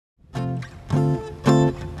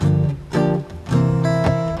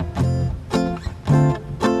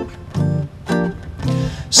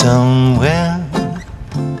somewhere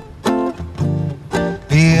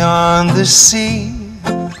beyond the sea,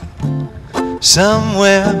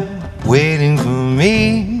 somewhere waiting for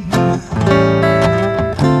me.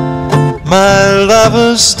 My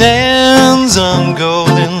lover stands on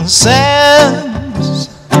golden sands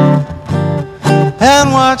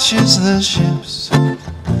and watches the ships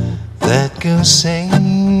that go sailing.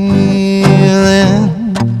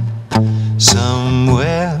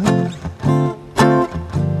 Somewhere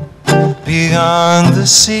beyond the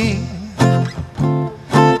sea,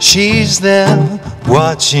 she's there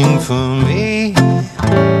watching for me.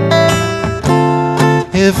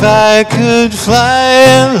 If I could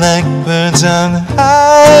fly like birds on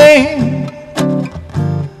high,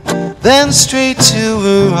 then straight to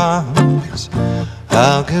her arms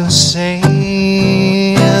I'll go sailing.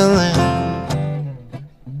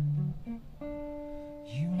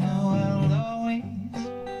 You know I'll always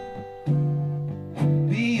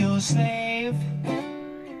be your slave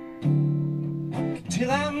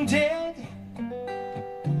till I'm dead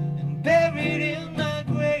and buried in my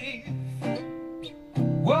grave.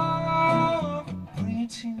 Whoa, bring it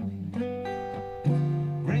to me.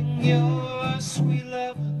 Bring your sweet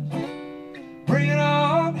loving. Bring it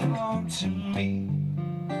on home to me.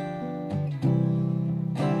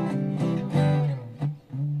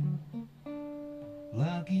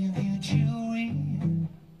 I'll give you jewelry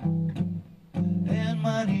and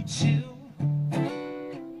money too,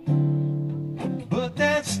 but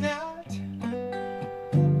that's not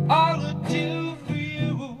all I do for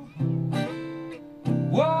you.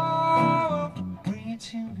 Whoa, bring it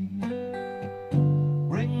to me.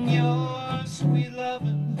 Bring your sweet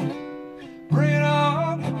loving. Bring it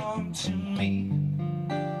on home to me.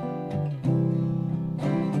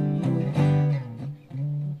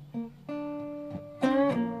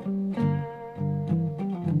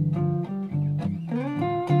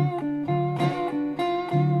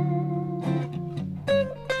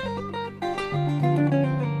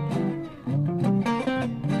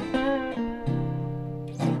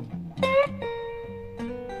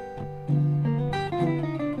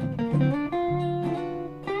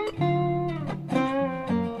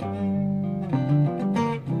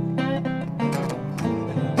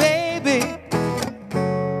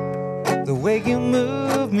 The way you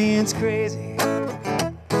move me, it's crazy.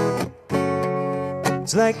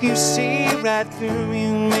 It's like you see right through me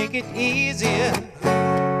and make it easier.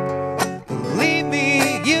 Believe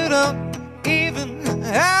me, you don't even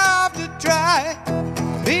have to try,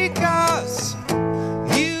 because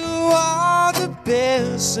you are the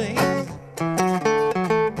best thing.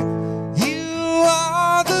 You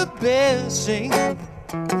are the best thing.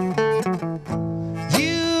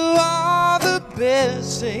 You are the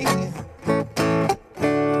best thing.